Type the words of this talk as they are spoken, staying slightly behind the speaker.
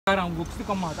and go still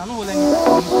come out. I don't hold any.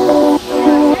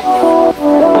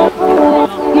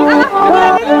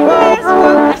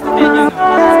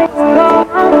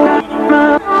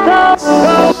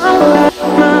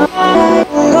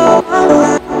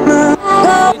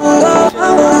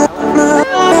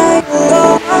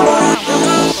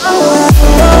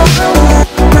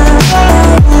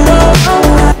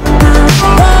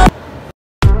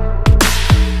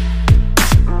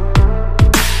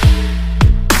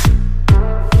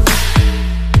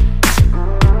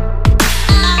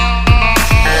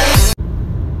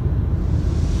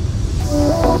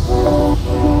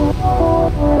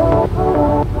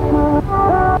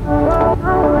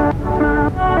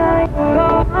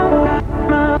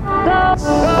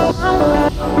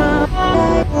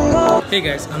 Hey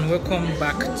guys, and welcome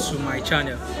back to my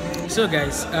channel. So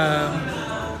guys,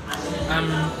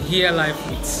 I'm here live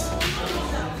with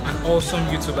an awesome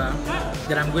YouTuber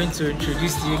that I'm going to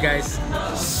introduce to you guys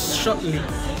shortly.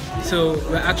 So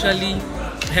we're actually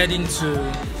heading to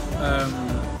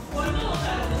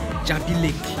Jabi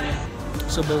Lake.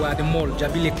 So but we're at the mall,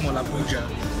 Jabi Lake Mall, Abuja,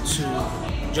 to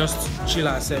just chill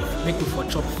ourselves, make it for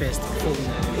chop first before we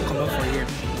come up for here.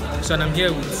 So and I'm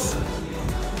here with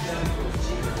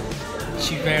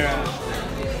Chivera.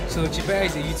 So Chivera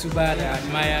is a YouTuber that I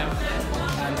admire,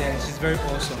 and she's very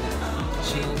awesome.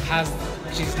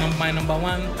 She's my number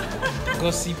one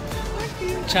gossip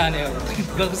channel,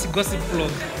 gossip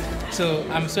vlog. So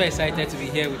I'm so excited to be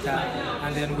here with her,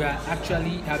 and then we are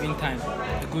actually having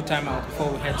a good time out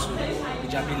before we head to the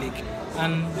Jabi Lake.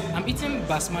 And I'm eating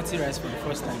Basmati rice for the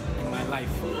first time in my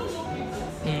life.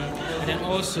 And then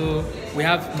also we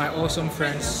have my awesome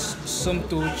friends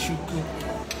Somto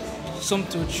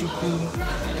Chuku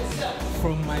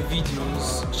from my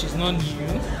videos. She's not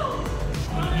new.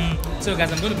 So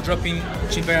guys, I'm going to be dropping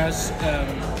Chivera's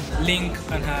link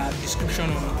and her description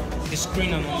on the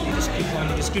screen on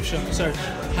the description. Sorry,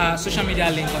 her social media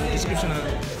link on the description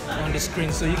on the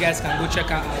screen, so you guys can go check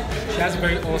her out. She has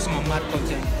very awesome and mad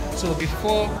content. So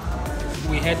before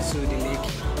we head to the lake,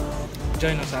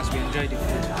 join us as we enjoy the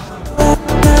food.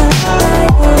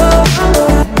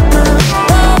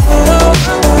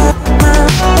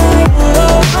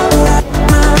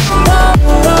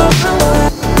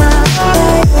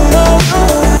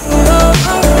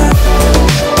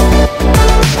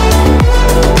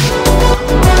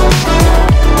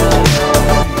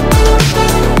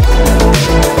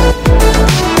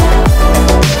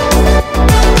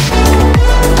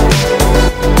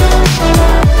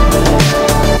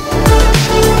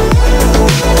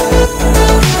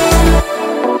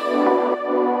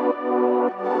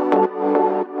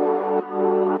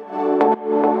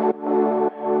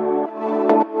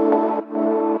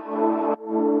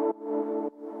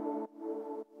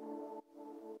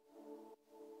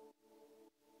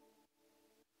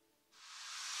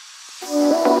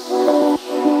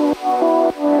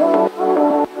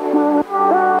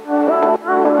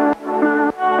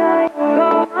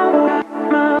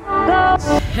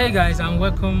 Hey guys, and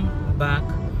welcome back.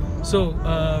 So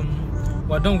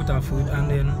we're done with our food, and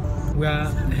then we are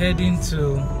heading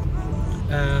to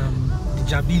the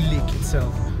Jabi Lake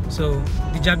itself. So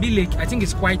the Jabi Lake, I think,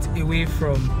 is quite away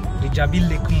from the Jabi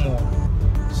Lake Mall.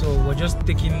 So we're just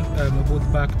taking a boat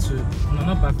back to, no,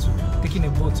 not back to, taking a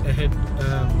boat ahead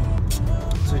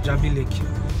to Jabi Lake.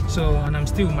 So, and I'm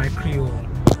still with my crew.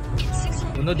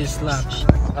 You know, the slack,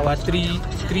 our three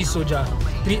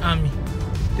army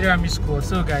squad.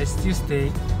 So guys, still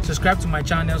stay, subscribe to my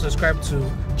channel, subscribe to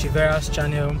Chivera's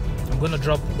channel. I'm gonna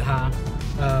drop her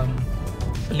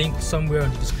link somewhere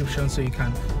in the description so you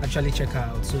can actually check her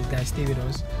out. So guys, stay with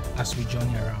us as we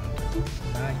journey around.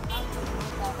 Bye.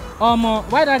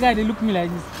 Why that guy they look me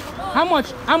like this? How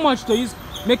much to use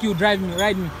make you ride me?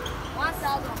 1,000.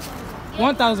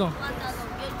 1,000.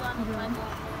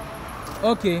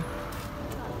 Okay.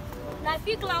 Na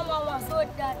big one was so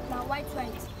that na white.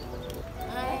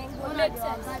 And will make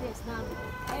sense.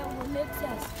 And will make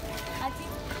sense. I think.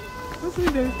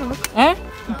 Eh?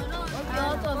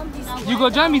 You go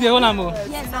join me the whole ammo?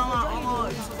 Yes.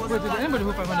 Anybody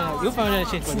who 500? You 500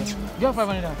 change for them. You have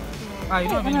 500. You don't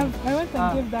have any. I want to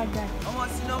give that guy.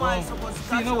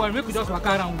 See, you know what? Make we just walk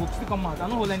around and go. Still come out. I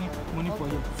don't hold any money for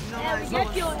you. We get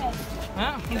POS.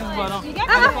 Huh?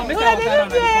 Where did you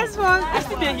POS for? I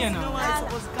still there here now.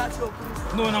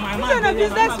 No, my man. You're a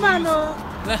businessman, no.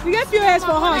 You get POS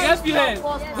for horse. You get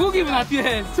POS. Who give me a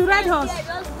POS? To ride horse.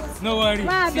 No worry. See,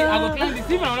 I go climb this.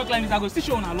 Even if I don't climb this, I go still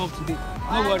show on love today.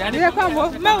 No worry. Yeah, come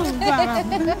on. No.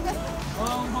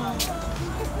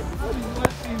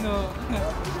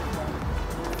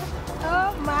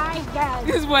 Oh my God.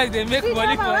 These boys they make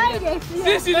money for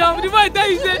you. see, the boy tell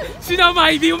you say, she not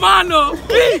my the man, no.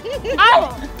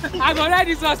 I go write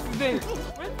this house today.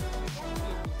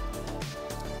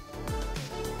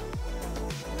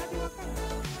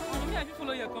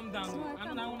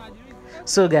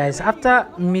 So guys, after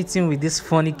meeting with these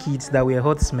funny kids that were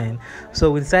horsemen,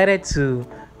 so we decided to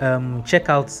check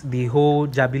out the whole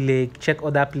Jabi Lake, check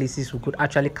other places we could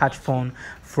actually catch fun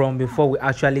from before we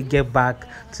actually get back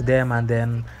to them and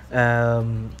then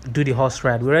do the horse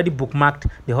ride. We already bookmarked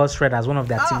the horse ride as one of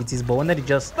the activities, but wanted to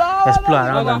just explore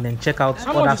around and then check out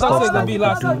other stuff that we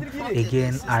could do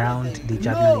again around the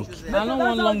Jabi Lake. I don't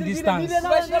want long distance. I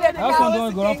just want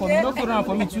to go around for me. Don't go around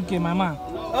for me 2K, my man.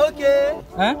 Okay.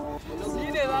 Eh?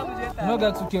 No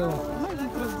get 2K.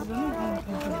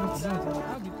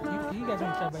 You guys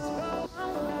want to try bicycle?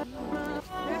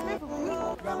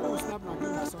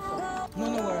 No,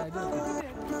 where I do.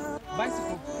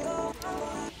 Bicycle.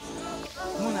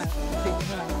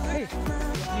 Hey,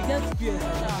 you get PS.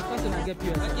 I get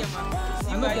PS. I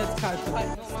don't get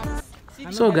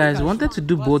cash. So guys, wanted to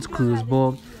do boat cruise,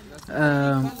 but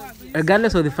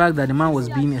regardless of the fact that the man was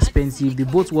being expensive, the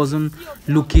boat also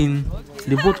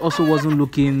wasn't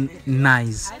looking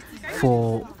nice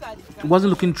it wasn't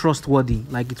looking trustworthy,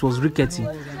 like it was rickety.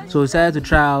 So we decided to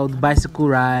try out bicycle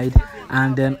ride,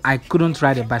 and then I couldn't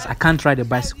ride a bicycle. I can't ride a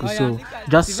bicycle, so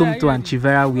just Sumto and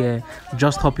Chivera were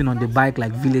just hopping on the bike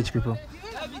like village people.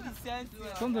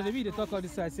 Sometimes maybe they talk all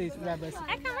this, so I say it's ride bicycle.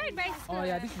 I can ride bicycle. Oh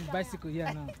yeah, this is bicycle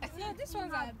here now. Yeah, this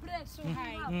one's are so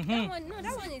high. That one, no,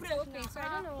 that one is okay. So I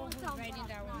don't know who's riding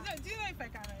that one. Do you know if I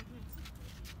can ride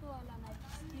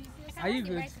it? Are you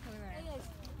good?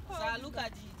 So look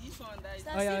at this one that is.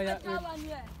 Oh yeah.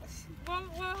 Well,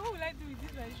 who will I do with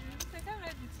this one? I can't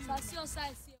ride with you.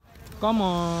 Come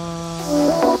on.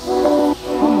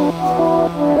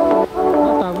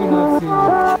 What have we not seen?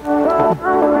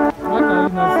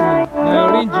 The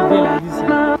range you get like this.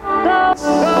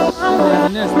 The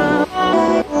next one.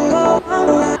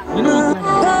 You know what?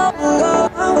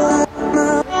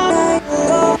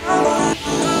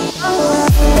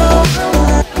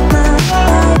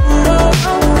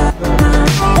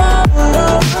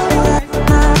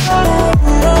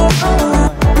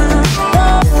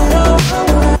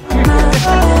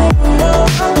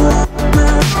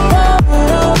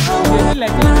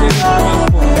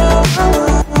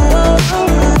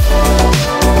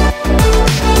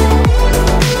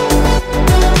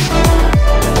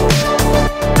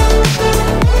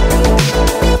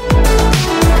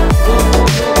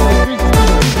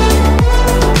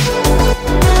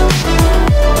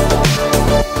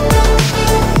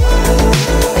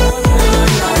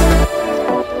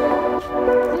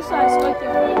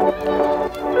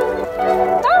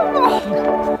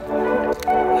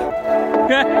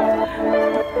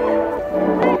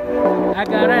 I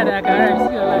can ride.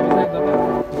 See your life inside the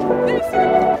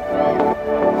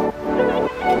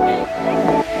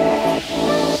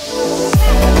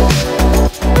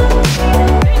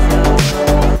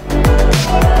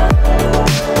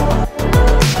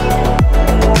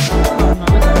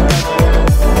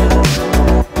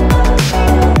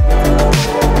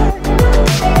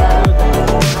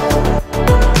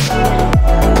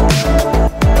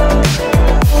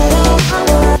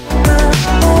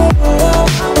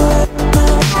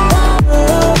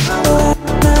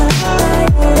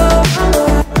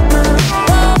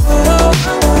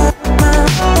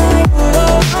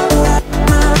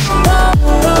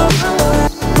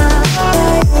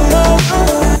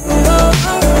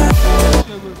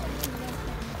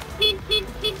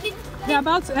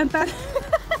about to enter.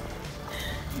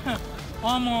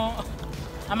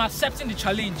 I'm accepting the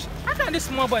challenge. How can this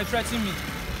small boy threaten me?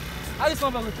 How this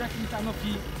small boy will threaten me to not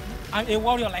be a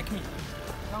warrior like me?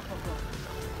 Not for God.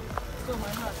 So my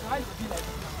man, so how you feel like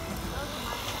this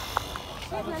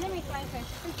now? Wait, let me climb first.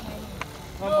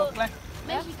 Climb.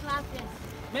 Make she climb first.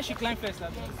 Make she climb first.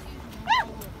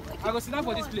 I go sit down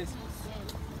for this place.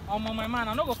 My man,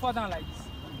 I'm not going to fall down like this.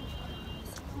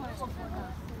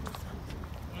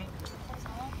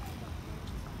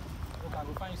 Okay, I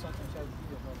will find you something. Shall we give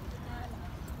your brother?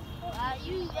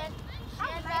 You enter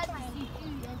the seat. You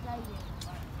enter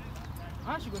here.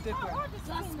 How she go take care?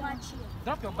 Just one chair.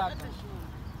 Drop your bag.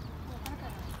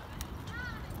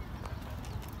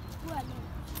 Who are you?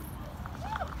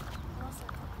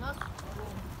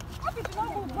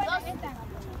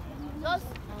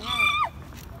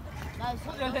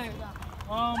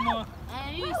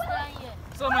 And you stand here.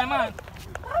 So my man.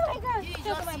 Oh my God! You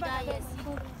just sit down here.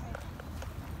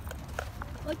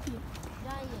 Okay.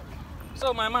 Down here.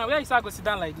 So my man, where is I go sit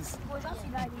down like this? Just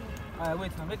sit down here.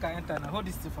 Wait, now make I enter now. Hold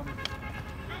this thing for me.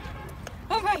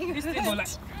 Oh my This thing go like.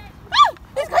 Oh,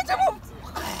 it's going to move.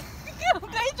 It's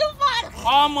going too far.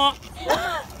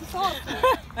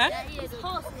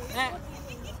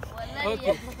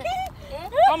 Okay.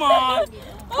 Come on.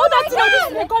 Oh, that's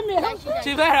not come here.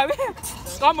 Chibera,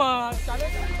 come on.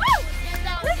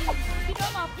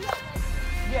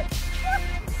 Yeah.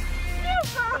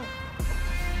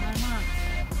 My man.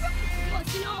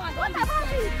 What about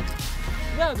you?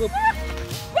 Where I go?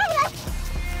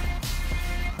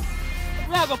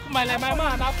 Where I go put my leg? My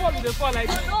man, I fall with the fall like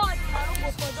this.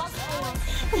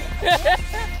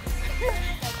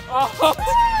 Oh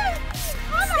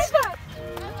my God.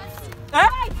 Eh?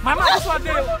 My man, that's what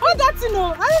they. Oh, that's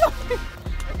no. I don't know.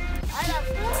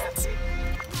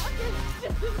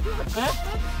 Eh?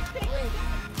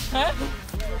 Eh?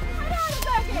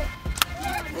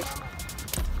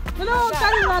 Hello,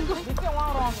 carry my go.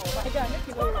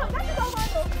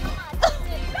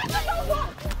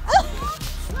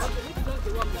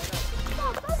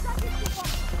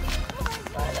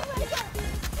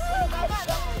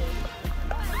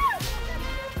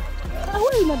 Why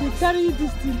you not carry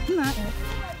this thing?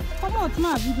 Come on,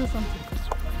 my video something.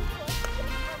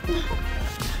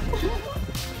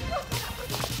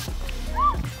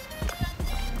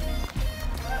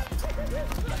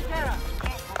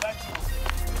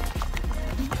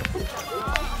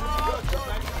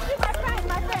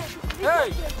 Hey!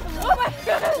 Oh my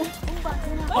God!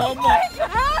 Oh my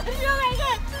God! Oh my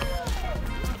God!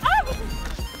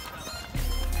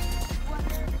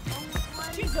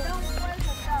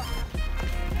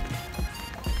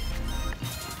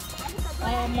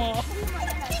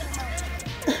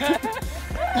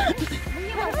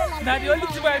 Now the only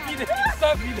thing I feel is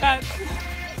stop with that.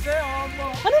 Say I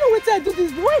don't know what I do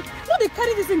this. Wait, no, they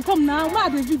carry this in come now. Where are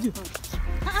the video?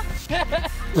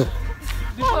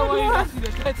 Before when you see the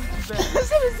 30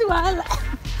 See wahala.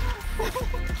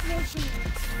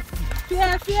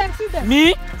 Fear, see them. Me?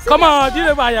 See come them. on, do you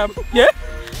know who I am? Yeah?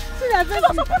 See that face.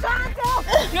 Oh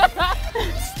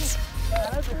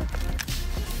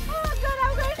God,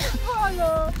 I'm going to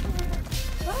follow.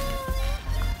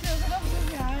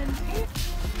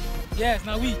 Yes,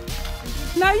 now we.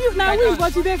 Now we,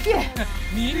 but you don't fear.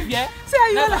 Me? Yeah? See how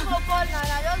you Never. like.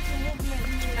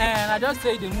 And I just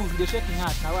say they move, they shaking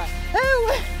hands. Now why?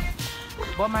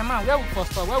 But my man, where we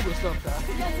first stop? Where we stop, sir?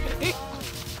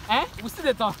 Eh? We still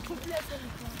the talk.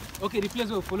 Okay, the place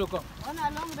will follow come.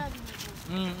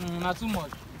 Not too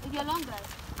much.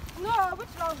 No, which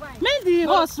long ride? Make the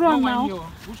horse run now.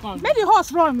 Which one? Make the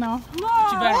horse run now. No.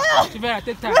 Chibera,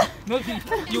 take time. No,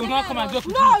 you will not come and joke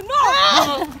with No. me.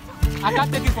 No. I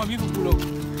can't take it from you people.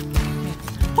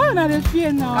 Why not the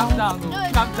fear now? Calm down, no.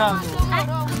 Calm down,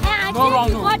 no. No wrong,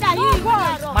 no. What are you?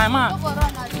 My man.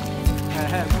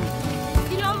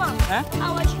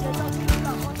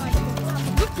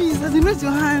 Please, as you raise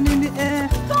your hand in the air.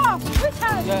 Stop! Which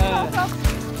hand? Yeah.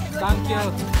 Thank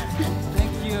you.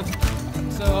 Thank you.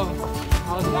 So, I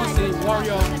was once a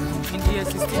warrior in the year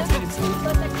 1622.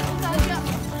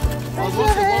 I was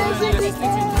once a warrior in the year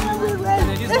 1622. And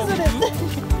then this is what we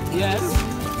do. Yes.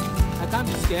 I can't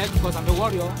be scared because I'm a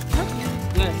warrior.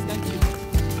 Yes, thank you.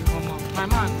 My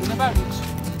man, we never reach.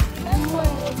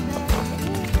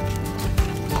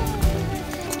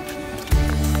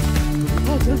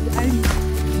 Oh, just the eye.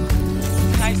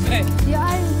 Nice leg. The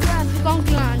eye is grand. Don't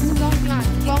plan.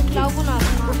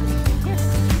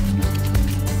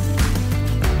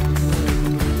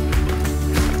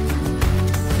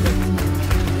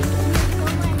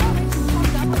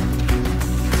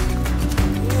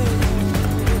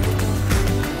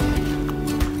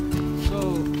 So,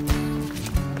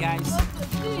 guys,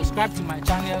 subscribe to my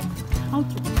channel.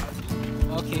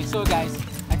 Okay, so guys,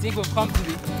 I think we've come to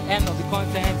the end of the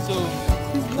content. So,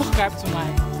 subscribe to my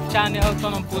channel,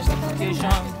 turn on post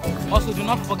notifications. Also, do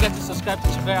not forget to subscribe to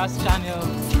Chibera's channel.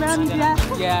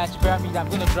 Yeah, Chibera Media. I'm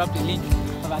going to drop the link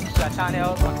of our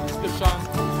channel on the description.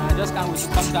 And I just can't wait to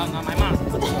come down now, my man.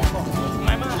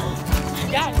 My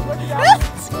man. Guys, what do you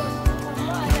have?